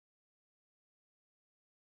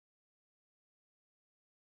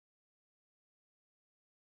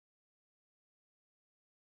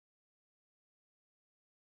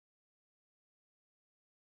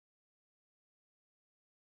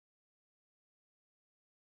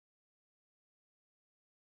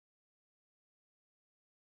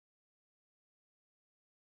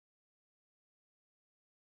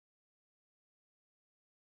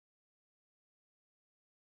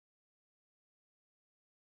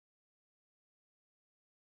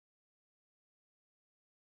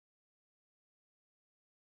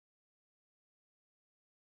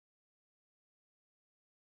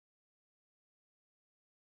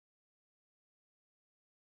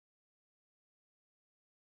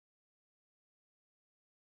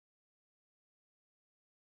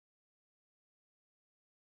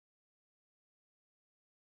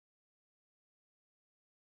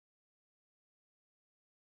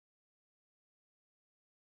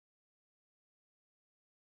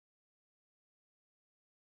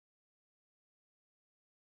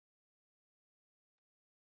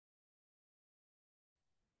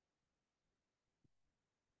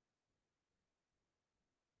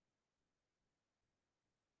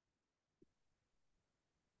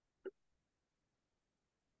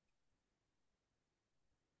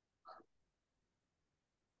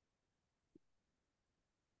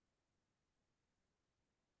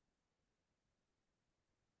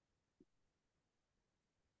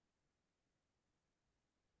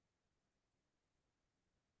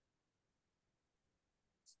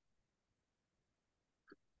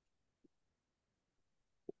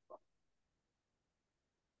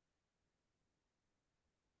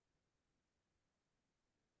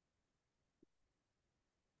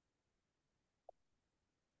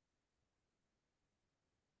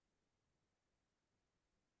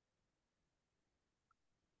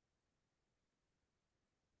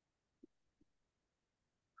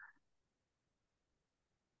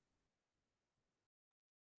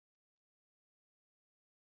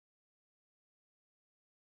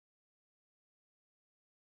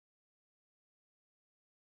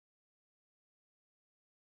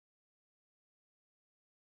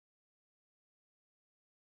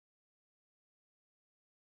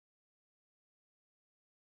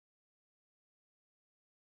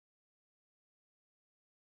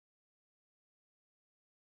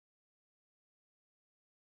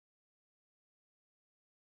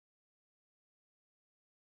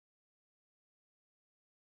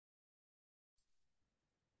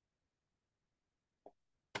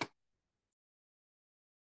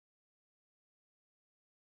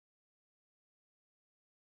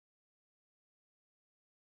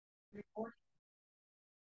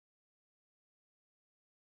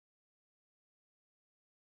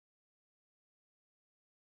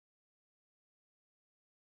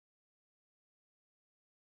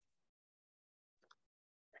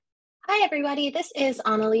Hi, everybody. This is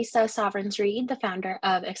Annalisa Sovereigns Reed, the founder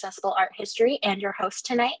of Accessible Art History and your host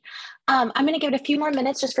tonight. I'm going to give it a few more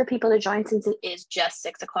minutes just for people to join since it is just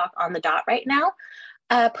 6 o'clock on the dot right now.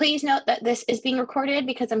 Please note that this is being recorded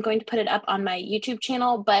because I'm going to put it up on my YouTube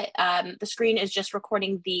channel, but the screen is just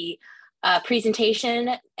recording the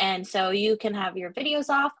presentation, and so you can have your videos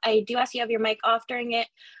off. I do ask you have your mic off during it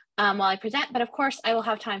while I present, but of course I will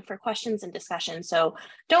have time for questions and discussion, so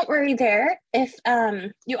don't worry there. If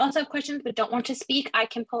you also have questions but don't want to speak, I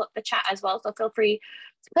can pull up the chat as well, so feel free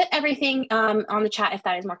to put everything on the chat if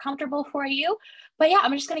that is more comfortable for you. But yeah,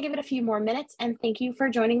 I'm just going to give it a few more minutes, and thank you for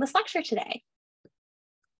joining this lecture today.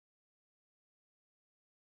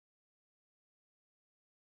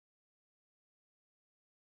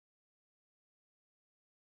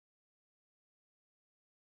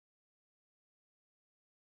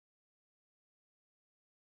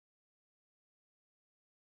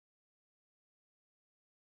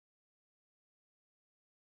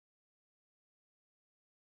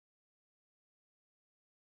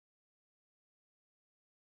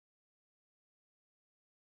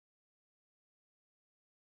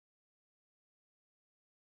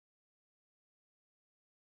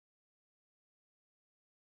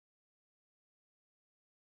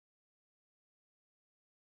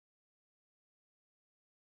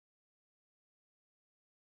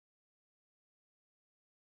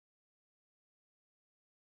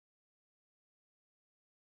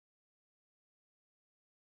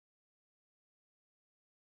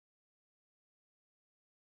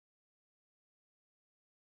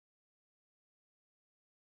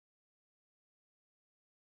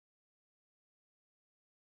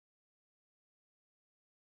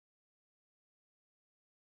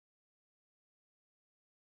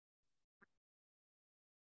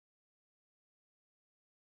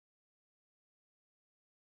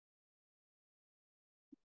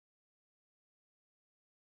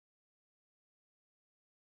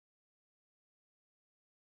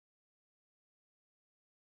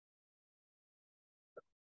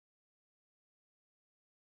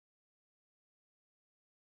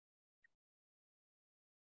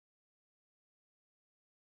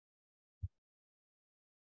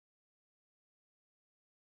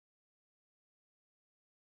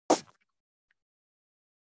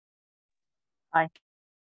 Hi.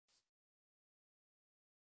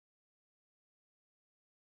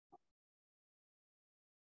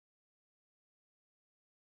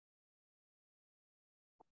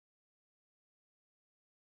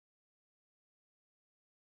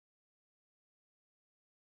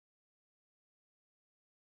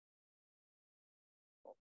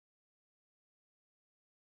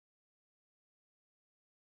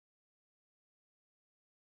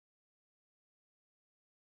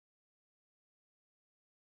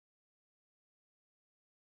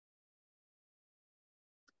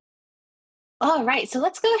 All right, so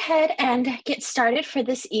let's go ahead and get started for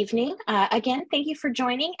this evening. Again, thank you for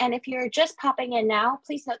joining. And if you're just popping in now,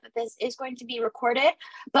 please note that this is going to be recorded,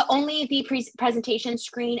 but only the presentation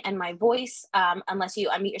screen and my voice, unless you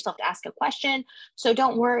unmute yourself to ask a question. So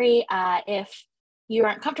don't worry if you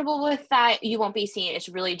aren't comfortable with that, you won't be seeing it. It's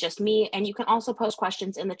really just me. And you can also post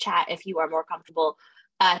questions in the chat if you are more comfortable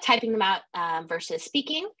typing them out versus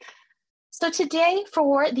speaking. So today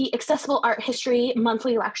for the Accessible Art History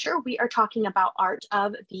monthly lecture, we are talking about art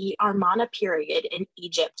of the Amarna period in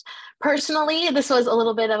Egypt. Personally, this was a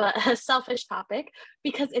little bit of a selfish topic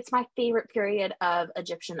because it's my favorite period of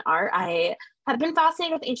Egyptian art. I have been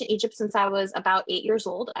fascinated with ancient Egypt since I was about 8 years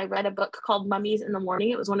old. I read a book called Mummies in the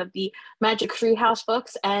Morning. It was one of the Magic Tree House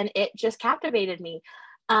books, and it just captivated me.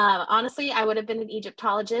 Honestly, I would have been an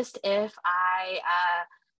Egyptologist if I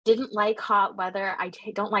didn't like hot weather. I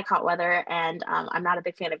don't like hot weather, and I'm not a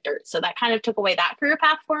big fan of dirt. So that kind of took away that career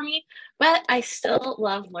path for me, but I still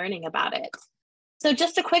love learning about it. So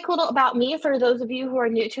just a quick little about me for those of you who are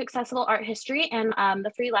new to Accessible Art History and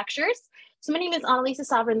the free lectures. So my name is Annalisa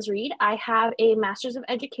Sovereigns Reed. I have a Master's of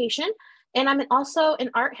Education, and I'm also an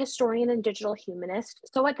art historian and digital humanist.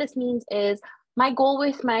 So what this means is my goal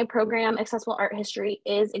with my program, Accessible Art History,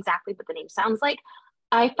 is exactly what the name sounds like.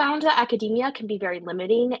 I found that academia can be very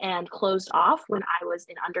limiting and closed off when I was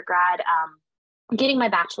in undergrad, getting my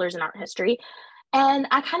bachelor's in art history. And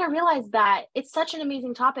I kind of realized that it's such an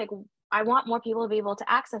amazing topic. I want more people to be able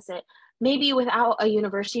to access it, maybe without a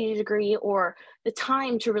university degree or the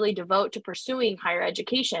time to really devote to pursuing higher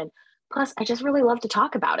education. Plus, I just really love to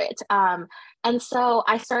talk about it. And so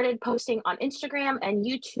I started posting on Instagram and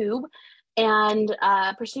YouTube and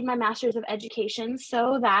pursued my master's of education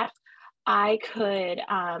so that I could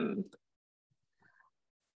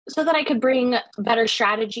so that I could bring better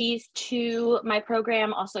strategies to my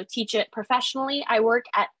program, also teach it professionally. I work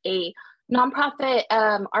at a nonprofit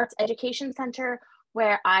arts education center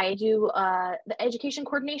where I do the education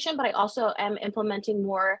coordination, but I also am implementing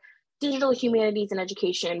more digital humanities and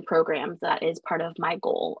education programs. That is part of my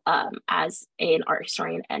goal as an art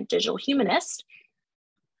historian and digital humanist.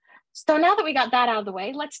 So now that we got that out of the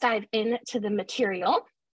way, let's dive into the material.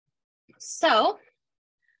 So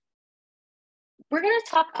we're going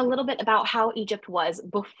to talk a little bit about how Egypt was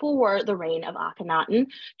before the reign of Akhenaten,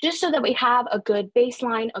 just so that we have a good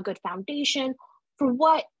baseline, a good foundation for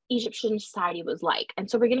what Egyptian society was like. And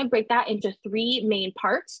so we're going to break that into three main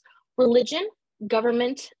parts: religion,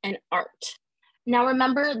 government, and art. Now,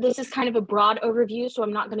 remember, this is kind of a broad overview, so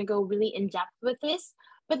I'm not going to go really in depth with this,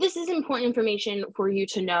 but this is important information for you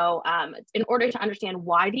to know in order to understand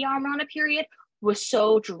why the Amarna period was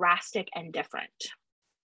so drastic and different.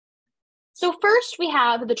 So first, we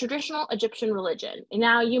have the traditional Egyptian religion.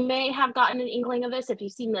 Now, you may have gotten an inkling of this if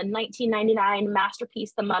you've seen the 1999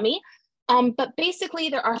 masterpiece, The Mummy. But basically,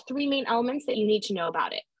 there are three main elements that you need to know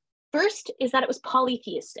about it. First is that it was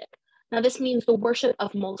polytheistic. Now, this means the worship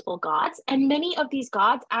of multiple gods, and many of these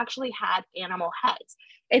gods actually had animal heads.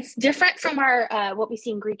 It's different from our what we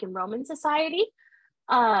see in Greek and Roman society,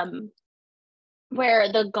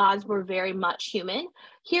 where the gods were very much human.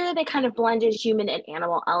 Here, they kind of blended human and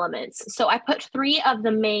animal elements. So I put three of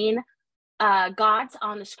the main gods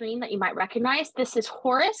on the screen that you might recognize. This is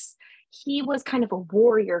Horus. He was kind of a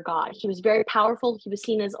warrior god. He was very powerful. He was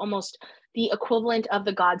seen as almost the equivalent of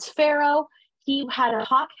the god's pharaoh. He had a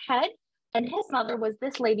hawk head, and his mother was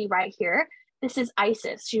this lady right here. This is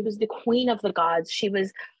Isis. She was the queen of the gods. She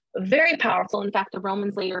was very powerful. In fact, the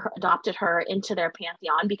Romans later adopted her into their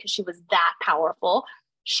pantheon because she was that powerful.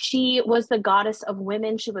 She was the goddess of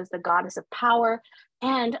women. She was the goddess of power.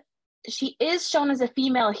 And she is shown as a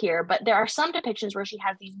female here, but there are some depictions where she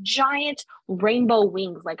has these giant rainbow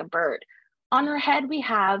wings like a bird. On her head, we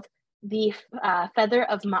have the feather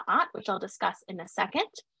of Ma'at, which I'll discuss in a second.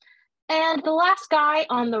 And the last guy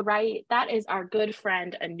on the right, that is our good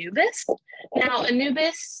friend Anubis. Now,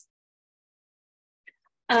 Anubis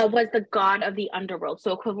was the god of the underworld,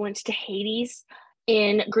 so equivalent to Hades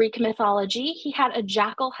in Greek mythology. He had a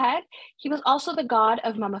jackal head. He was also the god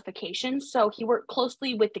of mummification, so he worked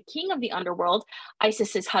closely with the king of the underworld,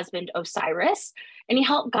 Isis's husband Osiris, and he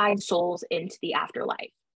helped guide souls into the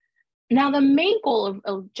afterlife. Now, the main goal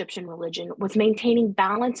of Egyptian religion was maintaining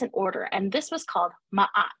balance and order, and this was called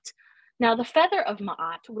Ma'at. Now, the feather of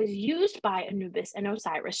Ma'at was used by Anubis and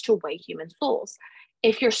Osiris to weigh human souls.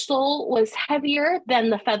 If your soul was heavier than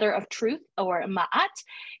the feather of truth, or Ma'at,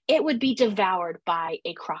 it would be devoured by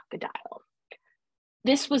a crocodile.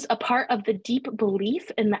 This was a part of the deep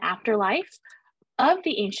belief in the afterlife of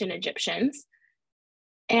the ancient Egyptians,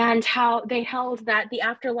 and how they held that the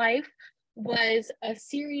afterlife was a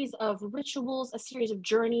series of rituals, a series of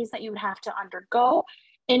journeys that you would have to undergo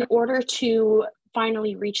in order to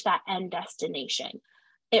finally reach that end destination.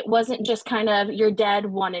 It wasn't just kind of you're dead,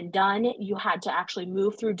 one and done. You had to actually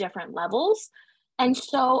move through different levels. And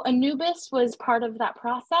so Anubis was part of that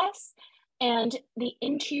process. And the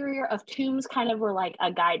interior of tombs kind of were like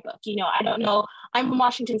a guidebook. You know, I don't know. I'm from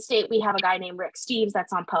Washington State. We have a guy named Rick Steves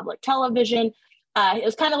that's on public television. It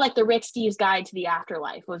was kind of like the Rick Steves Guide to the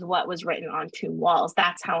Afterlife was what was written on tomb walls.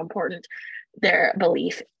 That's how important their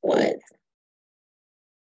belief was.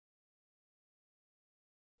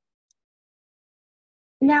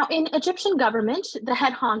 Now, in Egyptian government, the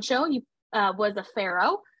head honcho was a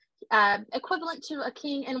pharaoh, equivalent to a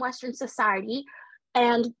king in Western society.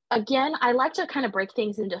 And again, I like to kind of break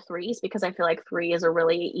things into threes because I feel like three is a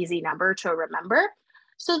really easy number to remember.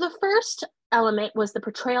 So the first element was the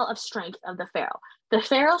portrayal of strength of the pharaoh. The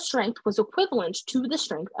pharaoh's strength was equivalent to the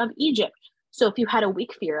strength of Egypt. So if you had a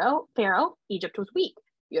weak pharaoh, Egypt was weak.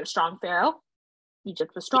 You had a strong pharaoh,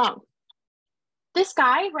 Egypt was strong. This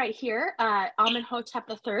guy right here, Amenhotep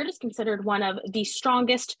III, is considered one of the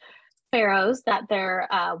strongest pharaohs that there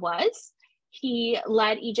was. He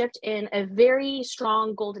led Egypt in a very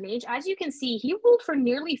strong golden age. As you can see, he ruled for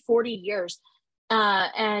nearly 40 years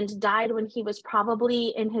and died when he was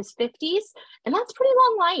probably in his 50s. And that's pretty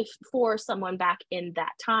long life for someone back in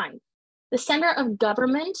that time. The center of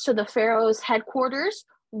government, so the pharaoh's headquarters,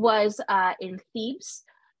 was in Thebes.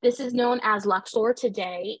 This is known as Luxor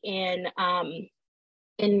today in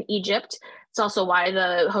Egypt. It's also why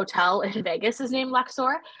the hotel in Vegas is named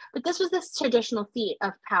Luxor. But this was this traditional seat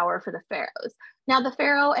of power for the pharaohs. Now, the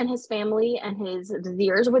pharaoh and his family and his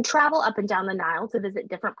viziers would travel up and down the Nile to visit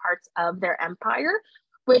different parts of their empire,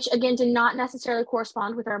 which again did not necessarily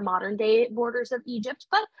correspond with our modern day borders of Egypt,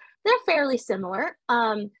 but they're fairly similar.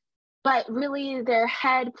 but really their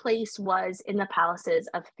head place was in the palaces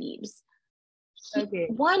of Thebes. Okay.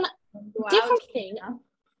 One Wow. different thing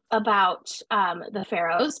about the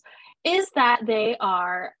pharaohs is that they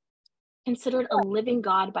are considered a living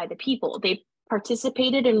god by the people. They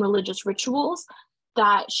participated in religious rituals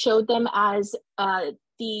that showed them as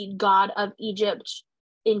the god of Egypt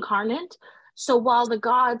incarnate. So while the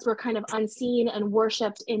gods were kind of unseen and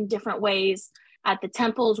worshipped in different ways at the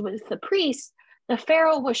temples with the priests, the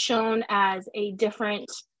pharaoh was shown as a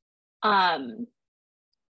different um,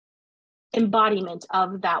 embodiment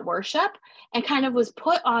of that worship and kind of was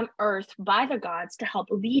put on earth by the gods to help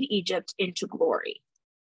lead Egypt into glory.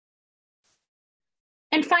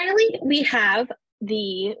 And finally, we have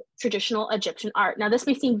the traditional Egyptian art. Now, this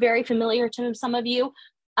may seem very familiar to some of you.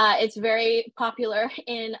 It's very popular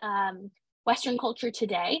in Western culture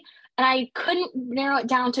today. And I couldn't narrow it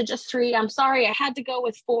down to just three. I'm sorry, I had to go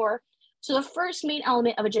with four. So the first main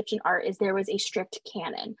element of Egyptian art is there was a strict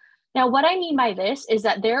canon. Now, what I mean by this is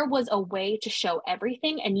that there was a way to show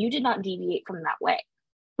everything and you did not deviate from that way.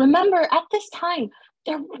 Remember, at this time,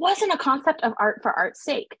 there wasn't a concept of art for art's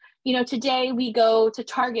sake. You know, today we go to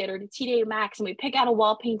Target or to TJ Maxx and we pick out a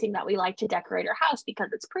wall painting that we like to decorate our house because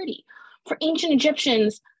it's pretty. For ancient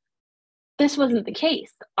Egyptians, this wasn't the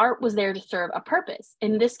case. Art was there to serve a purpose.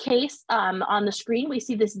 In this case, on the screen, we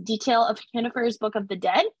see this detail of Hunefer's Book of the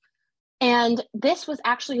Dead. And this was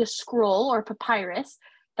actually a scroll or papyrus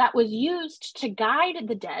that was used to guide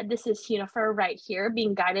the dead. This is Hunefer right here,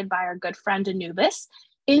 being guided by our good friend Anubis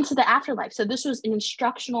into the afterlife. So this was an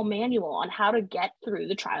instructional manual on how to get through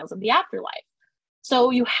the trials of the afterlife.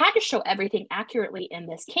 So you had to show everything accurately in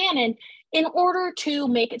this canon in order to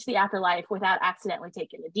make it to the afterlife without accidentally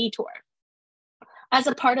taking a detour. As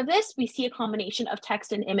a part of this, we see a combination of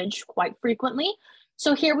text and image quite frequently.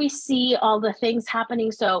 So here we see all the things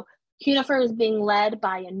happening. So Hunefer is being led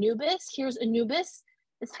by Anubis. Here's Anubis.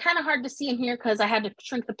 It's kind of hard to see in here because I had to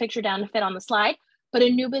shrink the picture down to fit on the slide. But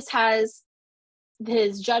Anubis has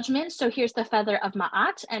his judgment. So here's the feather of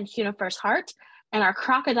Ma'at and Hunefer's heart, and our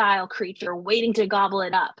crocodile creature waiting to gobble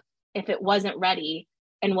it up if it wasn't ready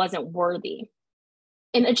and wasn't worthy.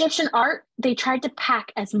 In Egyptian art, they tried to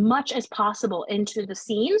pack as much as possible into the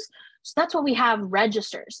scenes. So that's what we have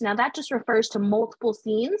registers. Now that just refers to multiple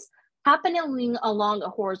scenes happening along a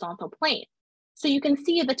horizontal plane. So you can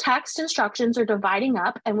see the text instructions are dividing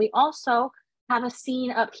up, and we also have a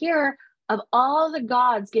scene up here of all the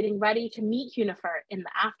gods getting ready to meet Hunefer in the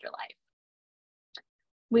afterlife.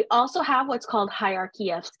 We also have what's called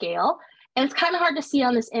hierarchy of scale, and it's kind of hard to see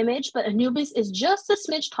on this image, but Anubis is just a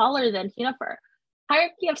smidge taller than Hunefer.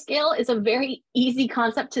 Hierarchy of scale is a very easy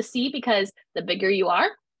concept to see because the bigger you are,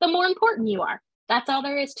 the more important you are. That's all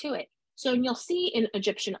there is to it. So you'll see in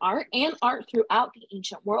Egyptian art and art throughout the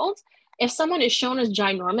ancient world, if someone is shown as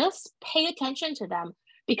ginormous, pay attention to them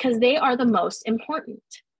because they are the most important.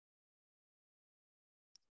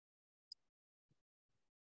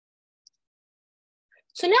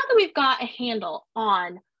 So now that we've got a handle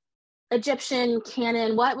on Egyptian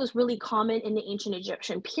canon, what was really common in the ancient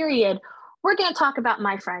Egyptian period, we're going to talk about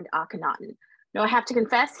my friend Akhenaten. Now, I have to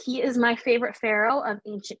confess, he is my favorite pharaoh of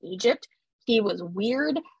ancient Egypt. He was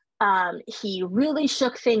weird. He really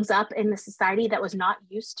shook things up in the society that was not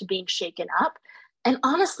used to being shaken up. And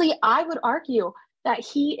honestly, I would argue that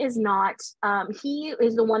he is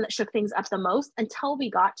the one that shook things up the most until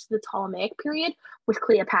we got to the Ptolemaic period with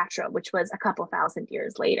Cleopatra, which was a couple thousand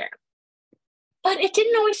years later. But it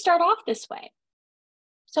didn't always start off this way.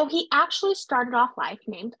 So he actually started off life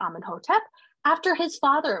named Amenhotep after his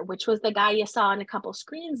father, which was the guy you saw in a couple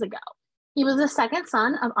screens ago. He was the second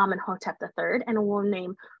son of Amenhotep III and a woman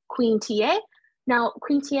named Queen Tiye. Now,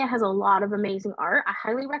 Queen Tiye has a lot of amazing art. I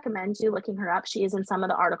highly recommend you looking her up. She is in some of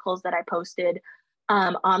the articles that I posted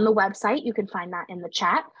on the website. You can find that in the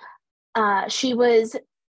chat. She was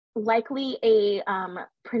likely a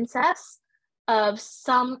princess of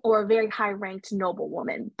some or very high-ranked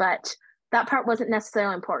noblewoman, but that part wasn't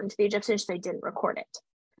necessarily important to the Egyptians, so they didn't record it.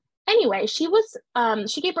 Anyway, she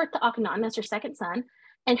gave birth to Akhenaten as her second son,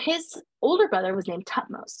 and his older brother was named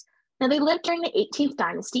Tutmos. Now, they lived during the 18th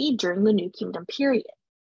dynasty during the New Kingdom period.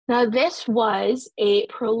 Now, this was a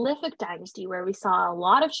prolific dynasty where we saw a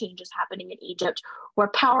lot of changes happening in Egypt, where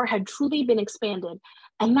power had truly been expanded,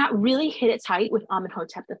 and that really hit its height with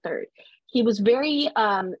Amenhotep III. He was very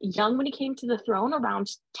young when he came to the throne, around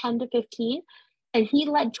 10 to 15, and he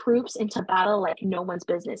led troops into battle like no one's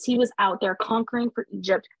business. He was out there conquering for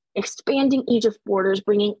Egypt, expanding Egypt's borders,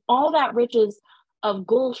 bringing all that riches of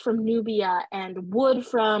gold from Nubia and wood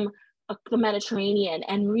from the Mediterranean,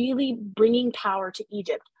 and really bringing power to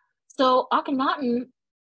Egypt. So Akhenaten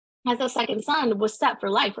as a second son, was set for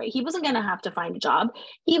life, right? He wasn't going to have to find a job.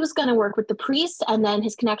 He was going to work with the priests, and then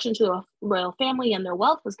his connection to a royal family and their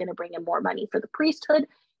wealth was going to bring him more money for the priesthood,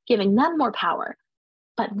 giving them more power.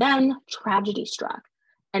 But then tragedy struck,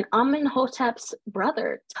 and Amenhotep's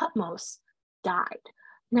brother, Tutmos, died.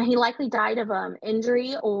 Now, he likely died of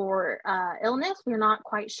injury or illness. We're not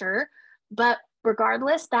quite sure. But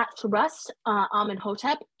regardless, that thrust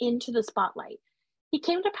Amenhotep into the spotlight. He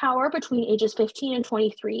came to power between ages 15 and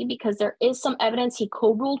 23 because there is some evidence he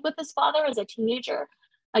co-ruled with his father as a teenager.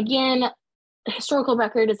 Again, the historical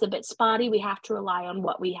record is a bit spotty. We have to rely on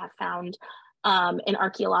what we have found in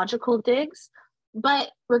archaeological digs.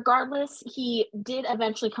 But regardless, he did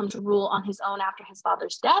eventually come to rule on his own after his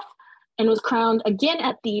father's death and was crowned again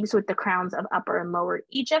at Thebes with the crowns of Upper and Lower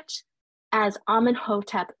Egypt as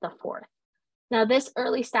Amenhotep IV. Now, this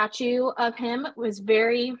early statue of him was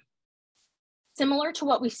very similar to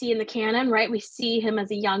what we see in the canon, right? We see him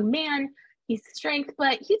as a young man, he's strength,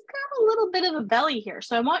 but he's got a little bit of a belly here.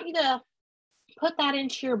 So I want you to put that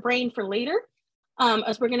into your brain for later,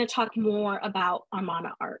 as we're going to talk more about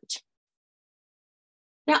Amarna art.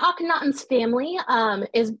 Now, Akhenaten's family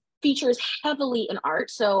features heavily in art,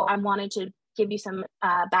 so I wanted to give you some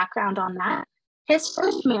background on that. His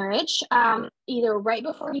first marriage, either right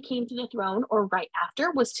before he came to the throne or right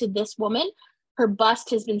after, was to this woman. Her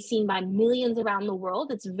bust has been seen by millions around the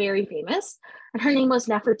world. It's very famous. And her name was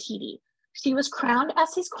Nefertiti. She was crowned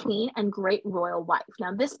as his queen and great royal wife.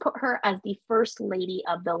 Now, this put her as the first lady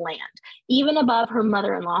of the land, even above her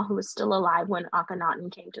mother-in-law, who was still alive when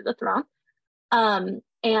Akhenaten came to the throne.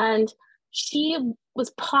 And she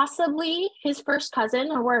was possibly his first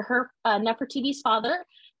cousin, or her Nefertiti's father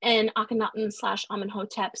and Akhenaten /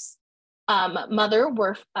 Amenhotep's mother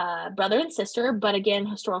were brother and sister, but again,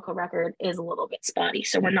 historical record is a little bit spotty,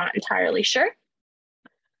 so we're not entirely sure.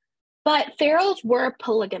 But pharaohs were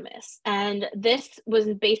polygamous, and this was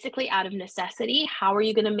basically out of necessity. How are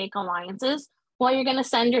you going to make alliances? Well, you're going to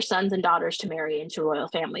send your sons and daughters to marry into royal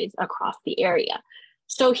families across the area.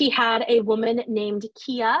 So he had a woman named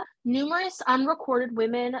Kia, numerous unrecorded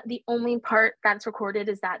women. The only part that's recorded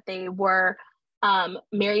is that they were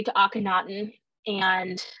married to Akhenaten,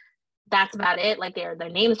 and that's about it. Like their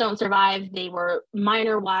names don't survive. They were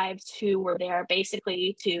minor wives who were there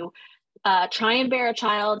basically to try and bear a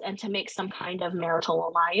child and to make some kind of marital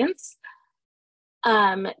alliance.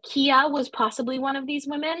 Kia was possibly one of these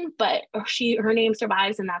women, but her name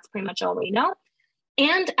survives, and that's pretty much all we know.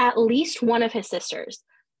 And at least one of his sisters.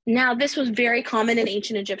 Now, this was very common in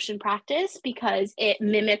ancient Egyptian practice because it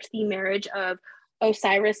mimicked the marriage of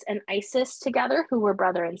Osiris and Isis together, who were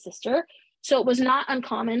brother and sister. So it was not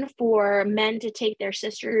uncommon for men to take their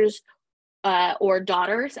sisters or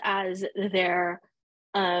daughters as their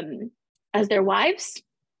wives.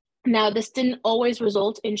 Now, this didn't always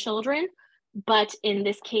result in children, but in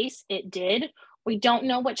this case, it did. We don't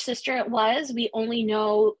know which sister it was. We only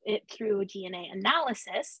know it through DNA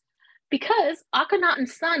analysis because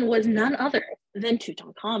Akhenaten's son was none other than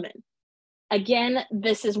Tutankhamun. Again,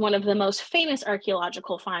 this is one of the most famous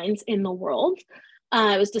archaeological finds in the world.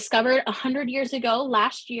 It was discovered 100 years ago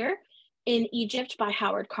last year in Egypt by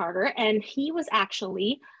Howard Carter, and he was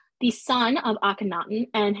actually the son of Akhenaten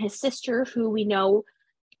and his sister, who we know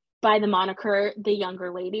by the moniker the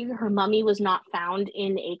Younger Lady. Her mummy was not found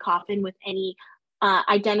in a coffin with any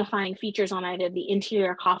identifying features on either the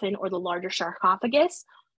interior coffin or the larger sarcophagus,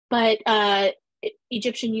 but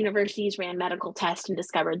Egyptian universities ran medical tests and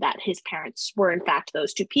discovered that his parents were in fact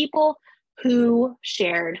those two people who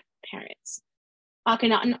shared parents.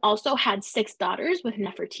 Akhenaten also had 6 daughters with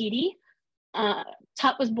Nefertiti.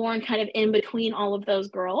 Tut was born kind of in between all of those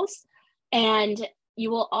girls, and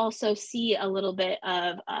you will also see a little bit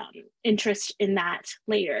of interest in that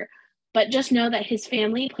later. But just know that his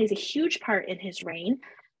family plays a huge part in his reign,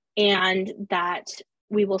 and that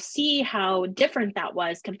we will see how different that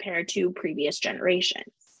was compared to previous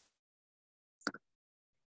generations.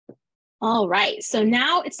 All right, so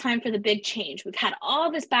now it's time for the big change. We've had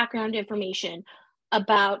all this background information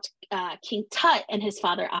about King Tut and his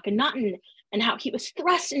father Akhenaten, and how he was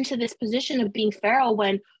thrust into this position of being pharaoh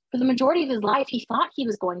when for the majority of his life, he thought he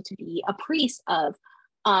was going to be a priest of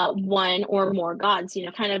one or more gods. You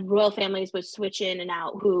know, kind of royal families would switch in and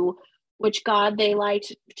out which god they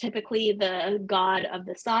liked. Typically, the god of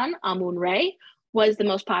the sun, Amun-Re, was the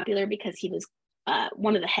most popular because he was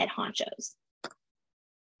one of the head honchos.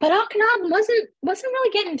 But Akhenaten wasn't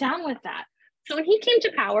really getting down with that. So when he came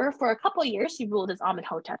to power for a couple of years, he ruled as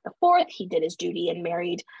Amenhotep IV. He did his duty and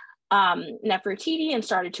married Nefertiti and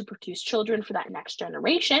started to produce children for that next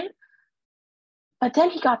generation. But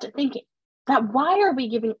then he got to thinking that why are we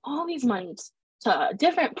giving all these monies to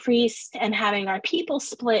different priests and having our people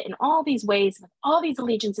split in all these ways with all these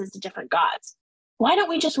allegiances to different gods. Why don't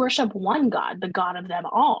we just worship one God, the God of them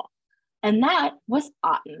all? And that was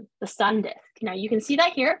Aten, the sun disk. Now you can see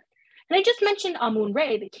that here. And I just mentioned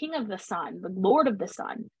Amun-Re, the king of the sun, the lord of the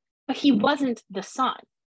sun, but he wasn't the sun.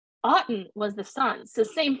 Aten was the sun. It's the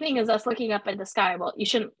same thing as us looking up at the sky. Well, you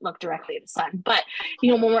shouldn't look directly at the sun, but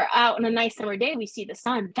when we're out on a nice summer day, we see the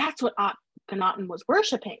sun. That's what Akhenaten was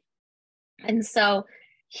worshiping. And so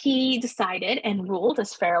he decided and ruled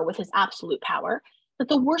as pharaoh with his absolute power that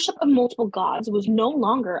the worship of multiple gods was no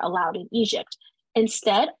longer allowed in Egypt.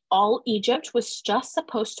 Instead, all Egypt was just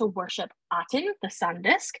supposed to worship Aten, the sun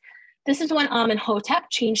disk. This is when Amenhotep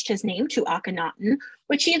changed his name to Akhenaten,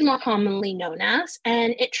 which he is more commonly known as,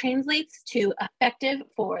 and it translates to effective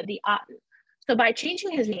for the Aten. So by changing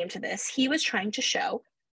his name to this, he was trying to show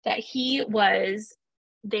that he was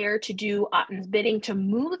there to do Aten's bidding to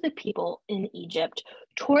move the people in Egypt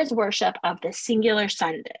towards worship of the singular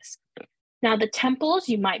sun disk. Now, the temples,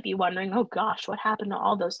 you might be wondering, oh gosh, what happened to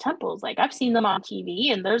all those temples? Like, I've seen them on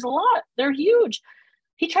TV and there's a lot. They're huge.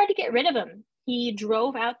 He tried to get rid of them. He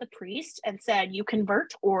drove out the priest and said, you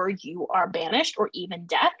convert or you are banished or even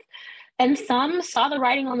death. And some saw the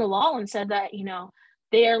writing on the wall and said that,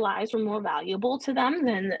 their lives were more valuable to them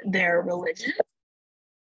than their religion.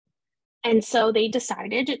 And so they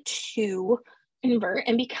decided to convert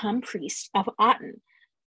and become priests of Aten.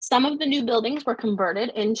 Some of the new buildings were converted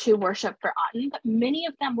into worship for Aten, but many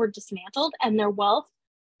of them were dismantled and their wealth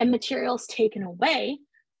and materials taken away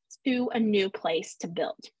to a new place to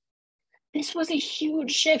build. This was a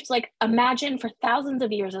huge shift. Like, imagine for thousands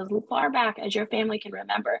of years, as far back as your family can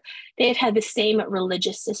remember, they've had the same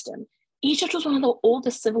religious system. Egypt was one of the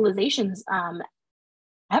oldest civilizations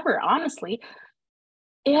ever, honestly.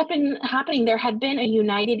 It had been happening. There had been a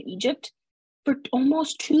united Egypt for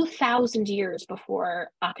almost 2,000 years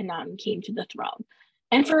before Akhenaten came to the throne.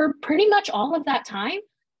 And for pretty much all of that time,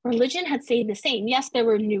 religion had stayed the same. Yes, there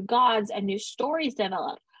were new gods and new stories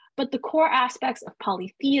developed, but the core aspects of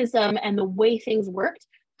polytheism and the way things worked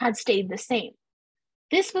had stayed the same.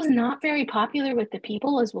 This was not very popular with the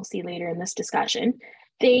people, as we'll see later in this discussion.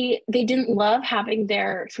 They didn't love having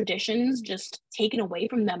their traditions just taken away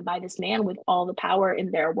from them by this man with all the power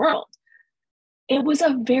in their world. It was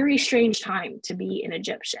a very strange time to be an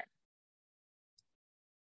Egyptian.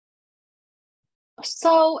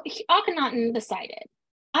 So Akhenaten decided,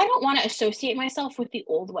 I don't want to associate myself with the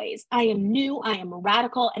old ways. I am new, I am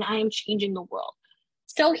radical, and I am changing the world.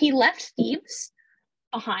 So he left Thebes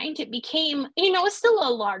behind. It became, it's still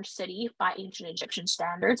a large city by ancient Egyptian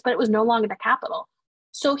standards, but it was no longer the capital.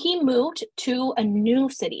 So he moved to a new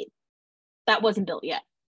city that wasn't built yet.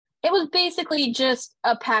 It was basically just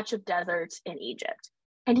a patch of desert in Egypt.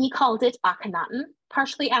 And he called it Akhenaten,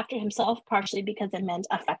 partially after himself, partially because it meant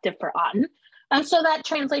effective for Aten. And so that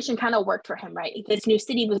translation kind of worked for him, right? This new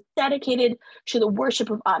city was dedicated to the worship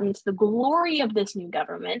of Aten, to the glory of this new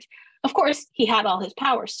government. Of course, he had all his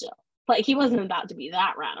power still, but he wasn't about to be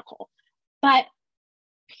that radical. But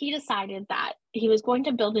he decided that he was going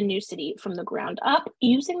to build a new city from the ground up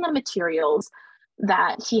using the materials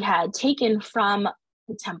that he had taken from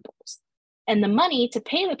the temples. And the money to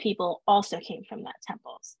pay the people also came from that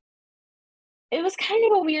temples. It was kind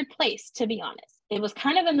of a weird place, to be honest. It was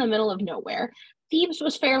kind of in the middle of nowhere. Thebes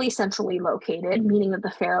was fairly centrally located, meaning that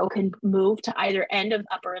the pharaoh could move to either end of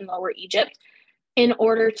Upper and Lower Egypt in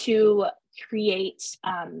order to create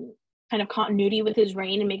kind of continuity with his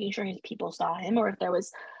reign and making sure his people saw him, or if there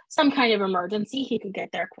was some kind of emergency, he could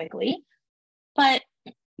get there quickly. But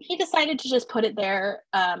he decided to just put it there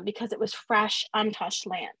because it was fresh, untouched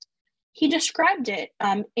land. He described it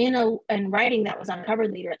in writing that was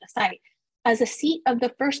uncovered later at the site as a seat of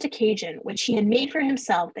the first occasion, which he had made for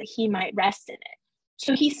himself that he might rest in it.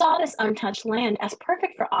 So he saw this untouched land as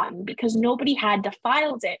perfect for Aten because nobody had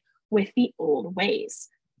defiled it with the old ways.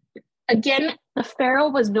 Again, the pharaoh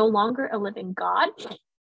was no longer a living god.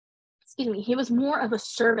 He was more of a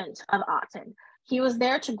servant of Aten. He was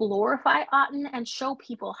there to glorify Aten and show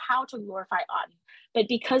people how to glorify Aten. But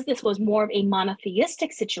because this was more of a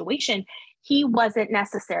monotheistic situation, he wasn't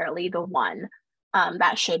necessarily the one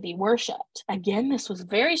that should be worshipped. Again, this was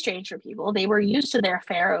very strange for people. They were used to their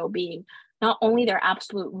pharaoh being not only their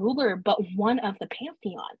absolute ruler, but one of the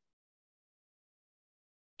pantheon.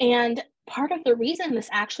 And part of the reason this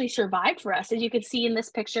actually survived for us, as you can see in this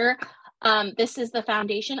picture, this is the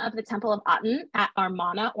foundation of the Temple of Aten at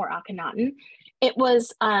Amarna or Akhenaten. It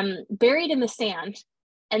was buried in the sand,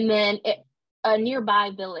 and then a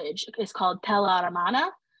nearby village is called Tel Amarna.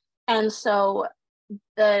 And so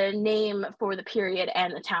the name for the period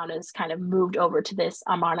and the town is kind of moved over to this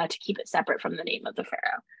Amarna to keep it separate from the name of the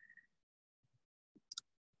pharaoh.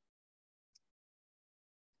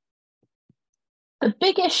 The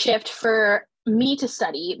biggest shift for me to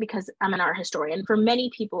study, because I'm an art historian, for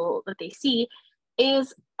many people that they see,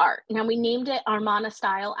 is art. Now, we named it Amarna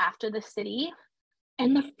style after the city.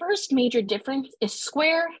 And the first major difference is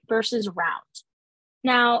square versus round.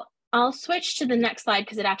 Now, I'll switch to the next slide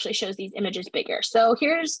because it actually shows these images bigger. So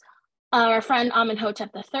here's our friend Amenhotep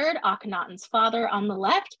III, Akhenaten's father, on the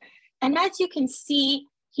left. And as you can see,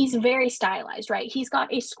 he's very stylized, right? He's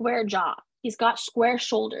got a square jaw. He's got square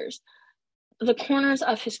shoulders. The corners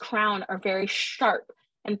of his crown are very sharp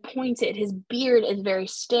and pointed. His beard is very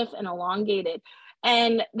stiff and elongated.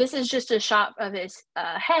 And this is just a shot of his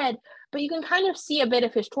head, but you can kind of see a bit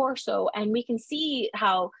of his torso, and we can see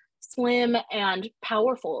how slim and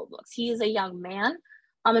powerful it looks. He is a young man.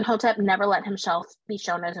 Amenhotep never let himself be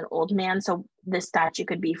shown as an old man, so this statue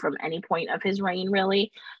could be from any point of his reign,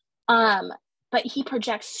 really. But he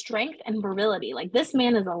projects strength and virility. Like, this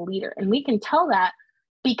man is a leader, and we can tell that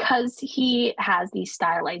because he has these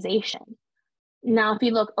stylizations. Now, if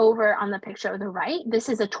you look over on the picture on the right, this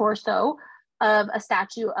is a torso of a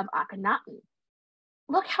statue of Akhenaten.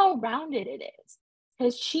 Look how rounded it is.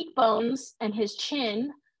 His cheekbones and his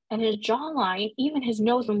chin and his jawline, even his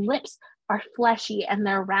nose and lips are fleshy and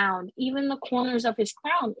they're round. Even the corners of his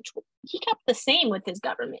crown, which he kept the same with his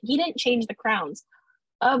government. He didn't change the crowns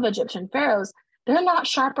of Egyptian pharaohs. They're not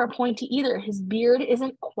sharp or pointy either. His beard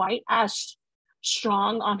isn't quite as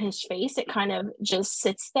strong on his face. It kind of just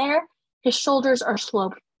sits there. His shoulders are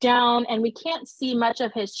sloped down, and we can't see much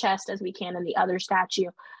of his chest as we can in the other statue.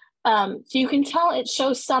 So you can tell it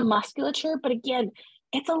shows some musculature, but again,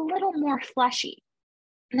 it's a little more fleshy.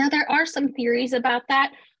 Now, there are some theories about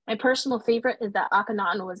that. My personal favorite is that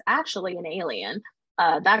Akhenaten was actually an alien.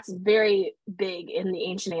 That's very big in the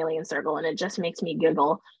ancient alien circle, and it just makes me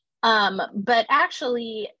giggle. But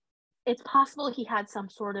actually, it's possible he had some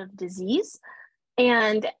sort of disease,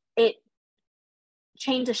 and it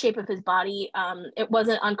changed the shape of his body. It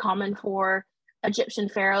wasn't uncommon for Egyptian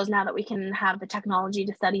pharaohs, now that we can have the technology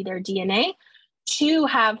to study their DNA, to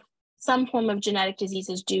have some form of genetic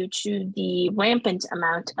diseases due to the rampant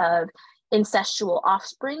amount of incestual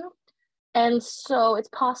offspring. And so it's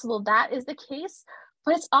possible that is the case,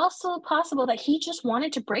 but it's also possible that he just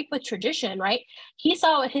wanted to break with tradition, right? He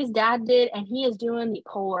saw what his dad did, and he is doing the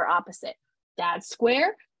polar opposite. Dad's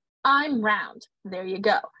square, I'm round. There you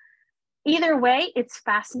go. Either way, it's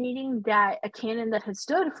fascinating that a canon that has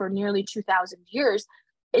stood for nearly 2,000 years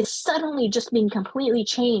is suddenly just being completely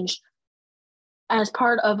changed as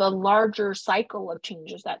part of a larger cycle of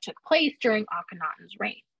changes that took place during Akhenaten's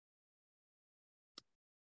reign.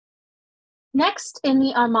 Next, in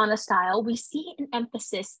the Amarna style, we see an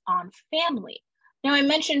emphasis on family. Now, I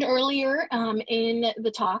mentioned earlier in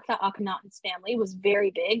the talk that Akhenaten's family was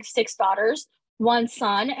very big, 6 daughters, 1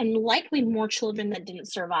 son, and likely more children that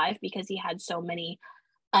didn't survive because he had so many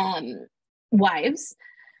wives.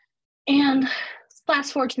 And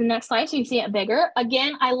fast forward to the next slide so you can see it bigger.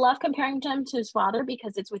 Again, I love comparing him to his father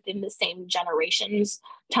because it's within the same generations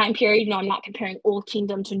time period. You know, I'm not comparing old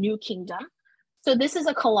kingdom to new kingdom. So this is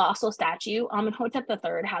a colossal statue. Amenhotep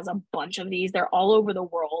III has a bunch of these. They're all over the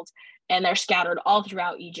world, and they're scattered all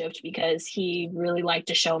throughout Egypt because he really liked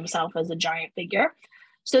to show himself as a giant figure.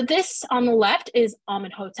 So this on the left is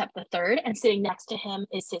Amenhotep III, and sitting next to him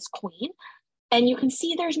is his queen. And you can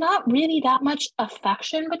see there's not really that much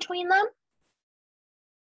affection between them.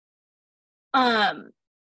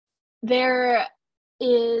 There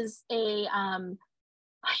is a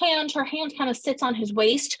hand, her hand kind of sits on his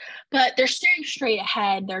waist, but they're staring straight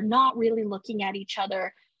ahead. They're not really looking at each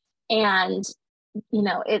other. And, you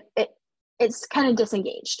know, it's kind of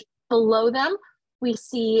disengaged. Below them, we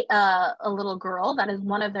see a little girl that is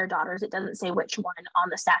one of their daughters. It doesn't say which one on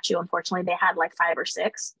the statue. Unfortunately, they had like 5 or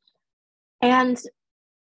 6. And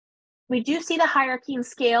we do see the hierarchy and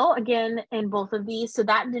scale again in both of these. So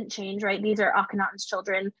that didn't change, right? These are Akhenaten's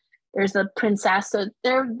children. There's the princess. So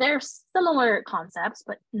they're similar concepts,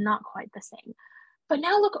 but not quite the same. But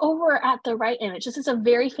now look over at the right image. This is a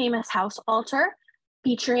very famous house altar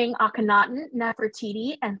featuring Akhenaten,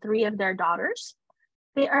 Nefertiti, and 3 of their daughters.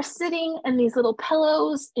 They are sitting in these little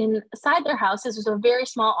pillows inside their house. This is a very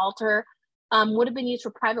small altar, would have been used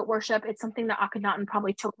for private worship. It's something that Akhenaten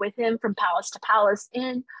probably took with him from palace to palace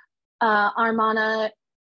in Amarna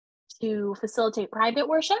to facilitate private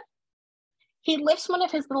worship. He lifts one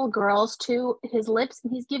of his little girls to his lips,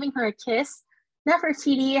 and he's giving her a kiss.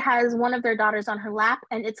 Nefertiti has one of their daughters on her lap,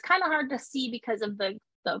 and it's kind of hard to see because of the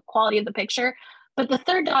quality of the picture, but the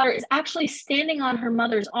third daughter is actually standing on her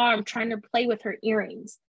mother's arm trying to play with her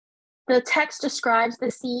earrings. The text describes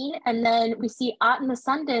the scene, and then we see Aten the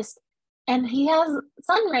sun disk, and he has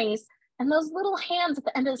sun rays, and those little hands at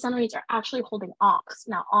the end of the sun rays are actually holding ankhs.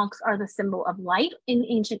 Now, ankhs are the symbol of life in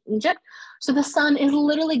ancient Egypt, so the sun is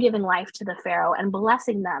literally giving life to the pharaoh and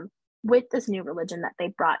blessing them with this new religion that they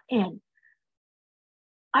brought in.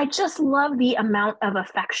 I just love the amount of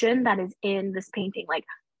affection that is in this painting. Like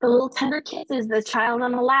the little tender kisses, the child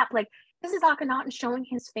on the lap. Like this is Akhenaten showing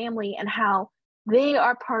his family and how they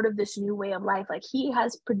are part of this new way of life. Like he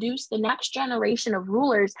has produced the next generation of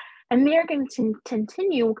rulers, and they're going to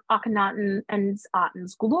continue Akhenaten and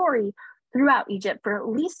Aten's glory throughout Egypt for at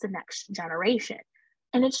least the next generation.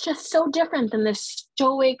 And it's just so different than this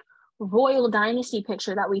stoic royal dynasty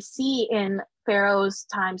picture that we see in Pharaoh's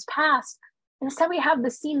times past. Instead, we have the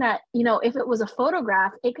scene that, you know, if it was a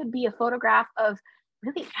photograph, it could be a photograph of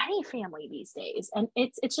really any family these days. And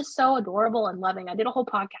it's just so adorable and loving. I did a whole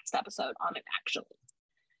podcast episode on it, actually.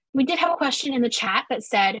 We did have a question in the chat that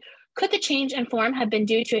said, could the change in form have been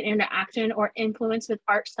due to an interaction or influence with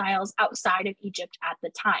art styles outside of Egypt at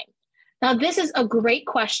the time? Now, this is a great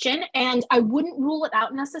question, and I wouldn't rule it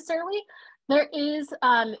out necessarily. There is,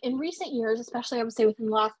 in recent years, especially I would say within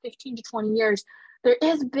the last 15 to 20 years, there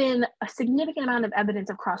has been a significant amount of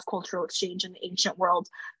evidence of cross-cultural exchange in the ancient world.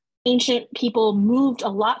 Ancient people moved a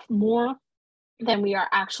lot more than we are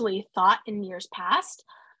actually thought in years past.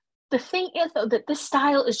 The thing is, though, that this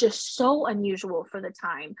style is just so unusual for the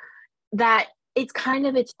time that it's kind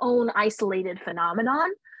of its own isolated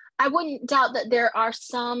phenomenon. I wouldn't doubt that there are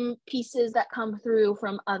some pieces that come through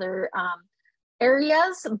from other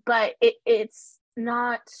areas, but it's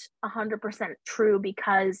not 100% true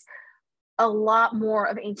because a lot more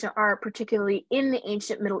of ancient art, particularly in the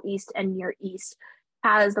ancient Middle East and Near East,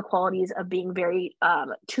 has the qualities of being very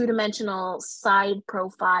two-dimensional,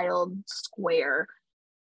 side-profiled, square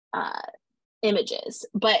images.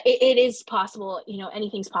 But it is possible, you know,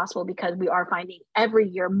 anything's possible because we are finding every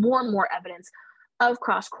year more and more evidence of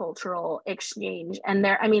cross-cultural exchange. And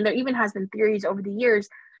there even has been theories over the years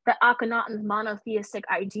that Akhenaten's monotheistic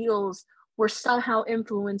ideals were somehow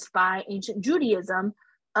influenced by ancient Judaism,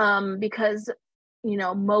 because, you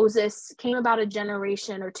know, Moses came about a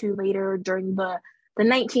generation or two later during the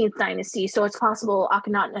 19th dynasty. So it's possible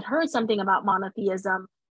Akhenaten had heard something about monotheism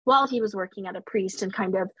while he was working as a priest and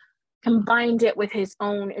kind of combined it with his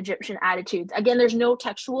own Egyptian attitudes. Again, there's no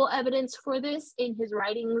textual evidence for this in his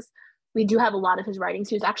writings. We do have a lot of his writings.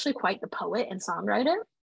 He was actually quite the poet and songwriter.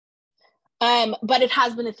 But it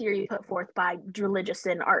has been a theory put forth by religious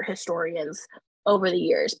and art historians over the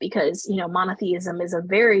years because, you know, monotheism is a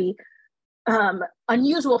very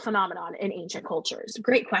unusual phenomenon in ancient cultures.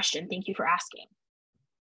 Great question. Thank you for asking.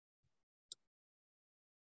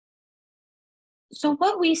 So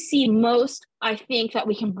what we see most, I think, that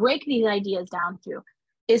we can break these ideas down to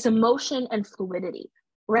is emotion and fluidity,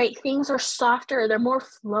 right? Things are softer, they're more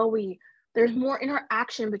flowy, there's more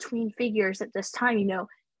interaction between figures at this time, you know,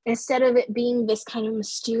 instead of it being this kind of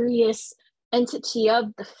mysterious entity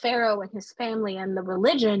of the pharaoh and his family and the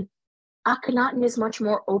religion. Akhenaten is much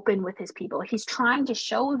more open with his people. He's trying to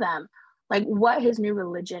show them like what his new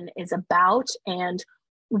religion is about, and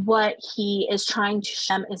what he is trying to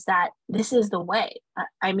show them is that this is the way.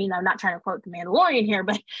 I mean, I'm not trying to quote the Mandalorian here,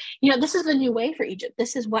 but you know, this is the new way for Egypt.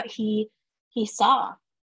 This is what he saw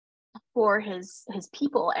for his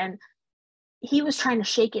people, and he was trying to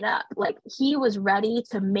shake it up. Like he was ready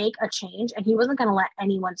to make a change, and he wasn't going to let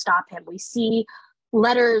anyone stop him. We see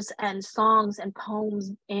letters and songs and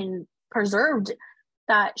poems preserved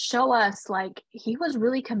that show us like he was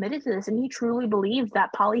really committed to this, and he truly believed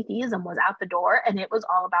that polytheism was out the door and it was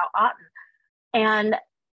all about Aten. And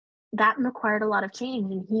that required a lot of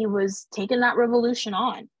change, and he was taking that revolution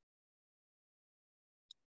on.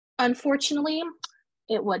 Unfortunately,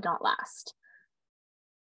 it would not last.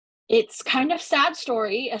 It's kind of sad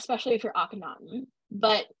story, especially if you're Akhenaten,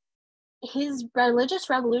 but his religious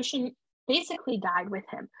revolution basically died with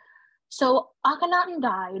him. So Akhenaten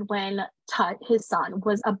died when Tut, his son,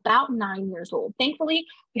 was about 9 years old. Thankfully,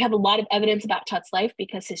 we have a lot of evidence about Tut's life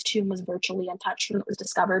because his tomb was virtually untouched when it was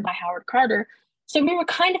discovered by Howard Carter. So we were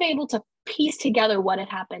kind of able to piece together what had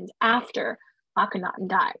happened after Akhenaten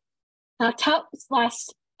died. Now, Tut's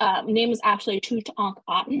last name was actually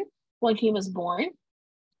Tutankhaten when he was born.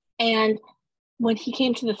 And when he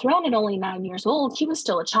came to the throne at only 9 years old, he was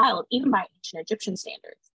still a child, even by ancient Egyptian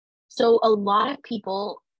standards. So a lot of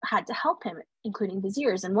people had to help him, including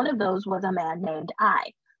viziers, and one of those was a man named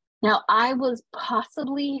Ai. Now, Ai was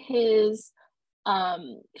possibly his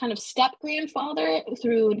kind of step-grandfather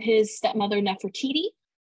through his stepmother Nefertiti,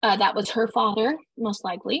 That was her father, most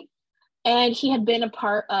likely. And he had been a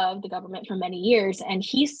part of the government for many years. And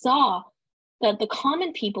he saw that the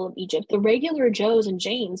common people of Egypt, the regular Joes and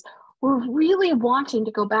Janes, were really wanting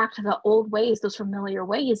to go back to the old ways, those familiar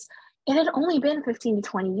ways. It had only been 15 to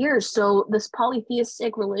 20 years. So this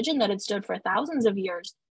polytheistic religion that had stood for thousands of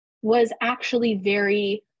years was actually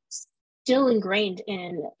very still ingrained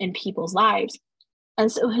in people's lives.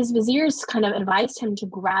 And so his viziers kind of advised him to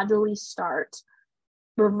gradually start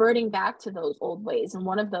reverting back to those old ways. And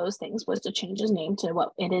one of those things was to change his name to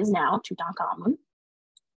what it is now, Tutankhamun.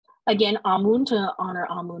 Again, Amun to honor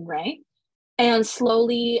Amun-Re. And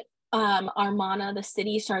slowly, Amarna, the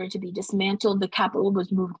city, started to be dismantled. The capital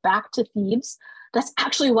was moved back to Thebes. That's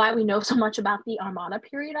actually why we know so much about the Amarna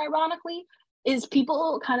period, ironically, is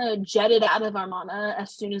people kind of jetted out of Amarna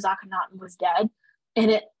as soon as Akhenaten was dead.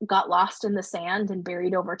 And it got lost in the sand and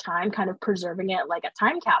buried over time, kind of preserving it like a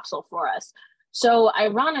time capsule for us. So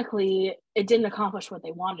ironically, it didn't accomplish what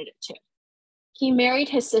they wanted it to. He married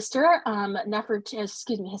his sister,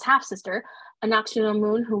 his half-sister,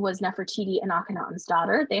 Anck-su-namun, who was Nefertiti and Akhenaten's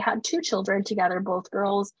daughter. They had 2 children together, both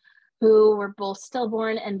girls, who were both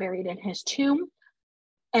stillborn and buried in his tomb.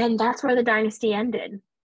 And that's where the dynasty ended.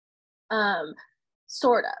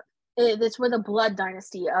 Sort of. That's where the blood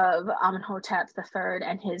dynasty of Amenhotep III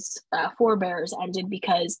and his forebears ended,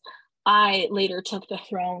 because I later took the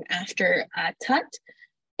throne after Tut,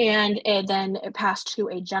 and then it passed to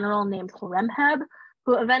a general named Horemheb,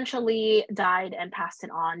 who eventually died and passed it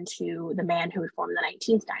on to the man who would form the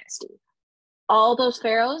 19th dynasty. All those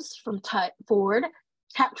pharaohs from Tut forward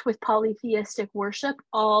kept with polytheistic worship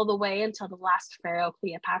all the way until the last pharaoh,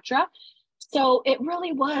 Cleopatra. So it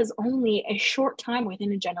really was only a short time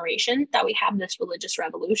within a generation that we have this religious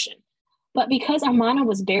revolution. But because Amarna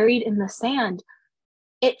was buried in the sand,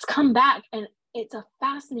 it's come back, and it's a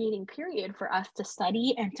fascinating period for us to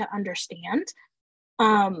study and to understand.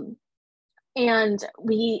 And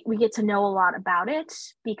we get to know a lot about it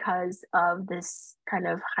because of this kind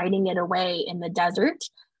of hiding it away in the desert.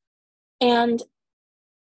 And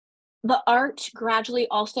the art gradually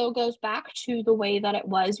also goes back to the way that it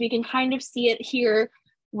was. We can kind of see it here,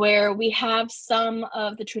 where we have some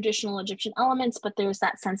of the traditional Egyptian elements, but there's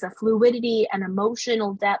that sense of fluidity and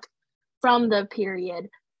emotional depth from the period.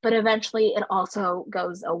 But eventually it also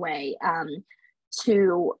goes away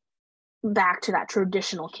to back to that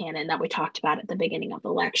traditional canon that we talked about at the beginning of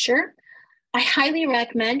the lecture. I highly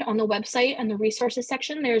recommend, on the website and the resources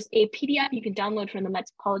section, there's a PDF you can download from the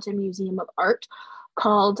Metropolitan Museum of Art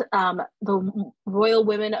called The Royal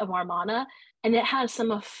Women of Amarna, and it has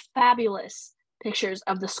some fabulous pictures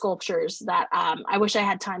of the sculptures that I wish I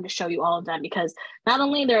had time to show you all of them, because not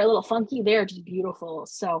only they're a little funky, they're just beautiful.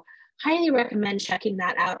 So highly recommend checking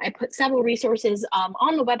that out. I put several resources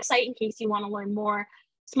on the website in case you want to learn more.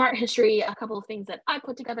 Smart history, a couple of things that I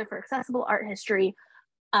put together for accessible art history.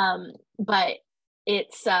 But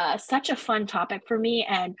it's such a fun topic for me,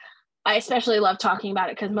 and I especially love talking about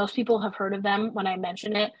it because most people have heard of them when I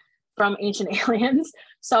mention it from Ancient Aliens.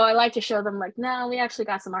 So I like to show them, like, no, we actually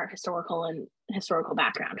got some art historical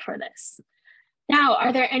background for this. Now,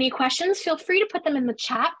 are there any questions? Feel free to put them in the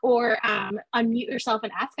chat or unmute yourself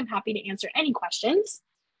and ask. I'm happy to answer any questions.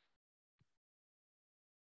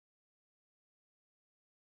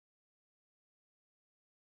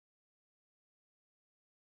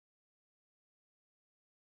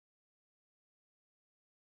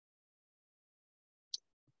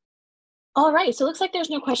 All right, so it looks like there's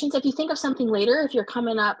no questions. If you think of something later, if you're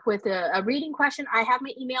coming up with a reading question, I have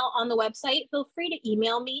my email on the website. Feel free to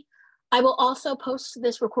email me. I will also post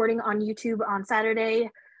this recording on YouTube on Saturday,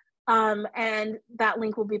 and that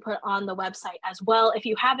link will be put on the website as well. If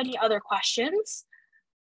you have any other questions,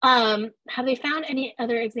 have they found any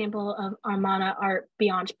other example of Amarna art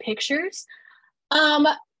beyond pictures?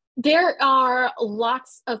 There are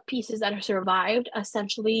lots of pieces that have survived,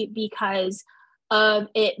 essentially because of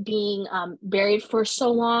it being buried for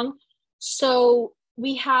so long. So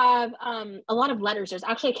we have a lot of letters. There's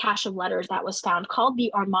actually a cache of letters that was found called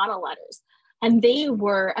the Amarna letters. And they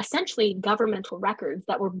were essentially governmental records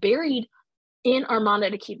that were buried in Amarna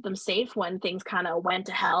to keep them safe when things kind of went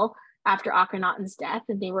to hell after Akhenaten's death.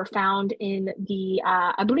 And they were found in the,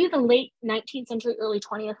 I believe, the late 19th century, early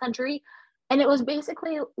 20th century. And it was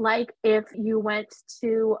basically like if you went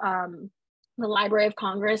to the Library of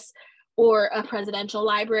Congress or a presidential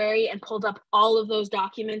library and pulled up all of those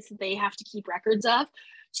documents that they have to keep records of.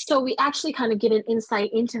 So we actually kind of get an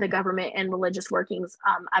insight into the government and religious workings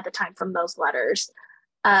at the time from those letters.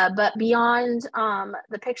 But beyond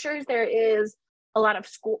the pictures, there is a lot of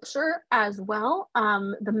sculpture as well.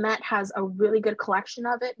 The Met has a really good collection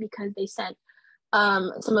of it because they sent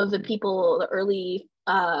some of the people, the early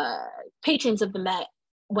patrons of the Met,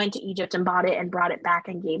 went to Egypt and bought it and brought it back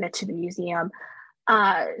and gave it to the museum.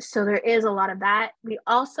 So there is a lot of that. We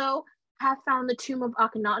also have found the tomb of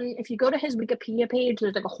Akhenaten. If you go to his Wikipedia page,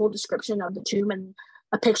 there's like a whole description of the tomb and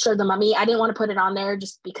a picture of the mummy. I didn't want to put it on there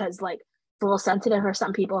just because like it's a little sensitive for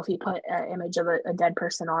some people if you put an image of a dead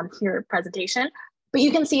person on your presentation. But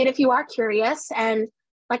you can see it if you are curious. And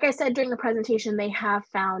like I said during the presentation, they have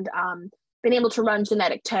found been able to run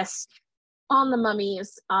genetic tests on the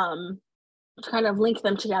mummies to kind of link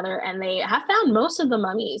them together, and they have found most of the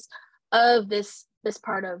mummies of this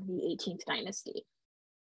part of the 18th dynasty.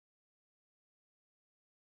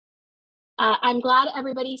 I'm glad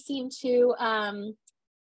everybody seemed to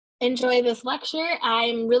enjoy this lecture.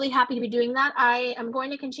 I'm really happy to be doing that. I am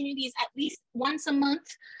going to continue these at least once a month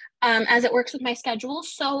as it works with my schedule.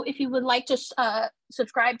 So if you would like to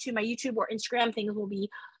subscribe to my YouTube or Instagram, things will be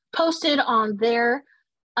posted on there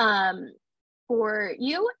for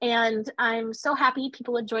you. And I'm so happy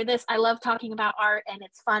people enjoy this. I love talking about art, and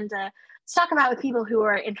it's fun to talk about with people who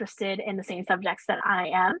are interested in the same subjects that I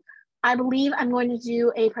am. I believe I'm going to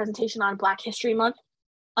do a presentation on Black History Month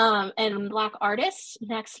and Black artists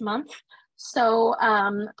next month. So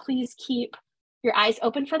please keep your eyes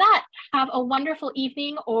open for that. Have a wonderful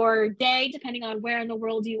evening or day, depending on where in the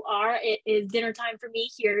world you are. It is dinner time for me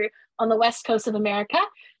here on the West Coast of America.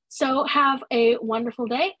 So have a wonderful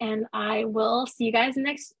day, and I will see you guys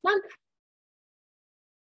next month.